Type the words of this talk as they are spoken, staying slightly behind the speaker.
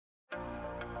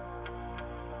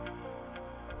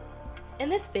In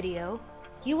this video,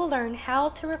 you will learn how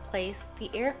to replace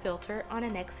the air filter on a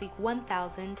NextSeq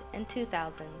 1000 and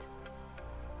 2000.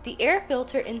 The air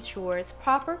filter ensures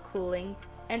proper cooling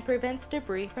and prevents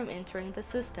debris from entering the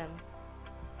system.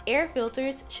 Air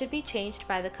filters should be changed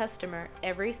by the customer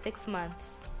every 6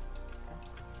 months.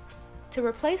 To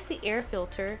replace the air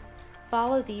filter,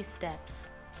 follow these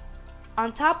steps.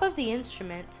 On top of the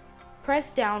instrument,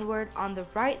 press downward on the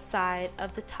right side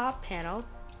of the top panel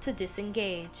to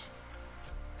disengage.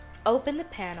 Open the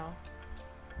panel.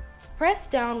 Press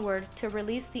downward to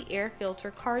release the air filter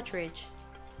cartridge.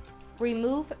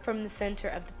 Remove from the center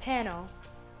of the panel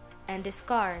and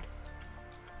discard.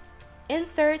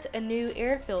 Insert a new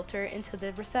air filter into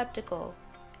the receptacle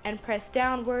and press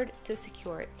downward to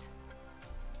secure it.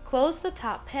 Close the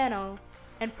top panel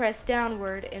and press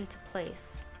downward into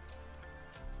place.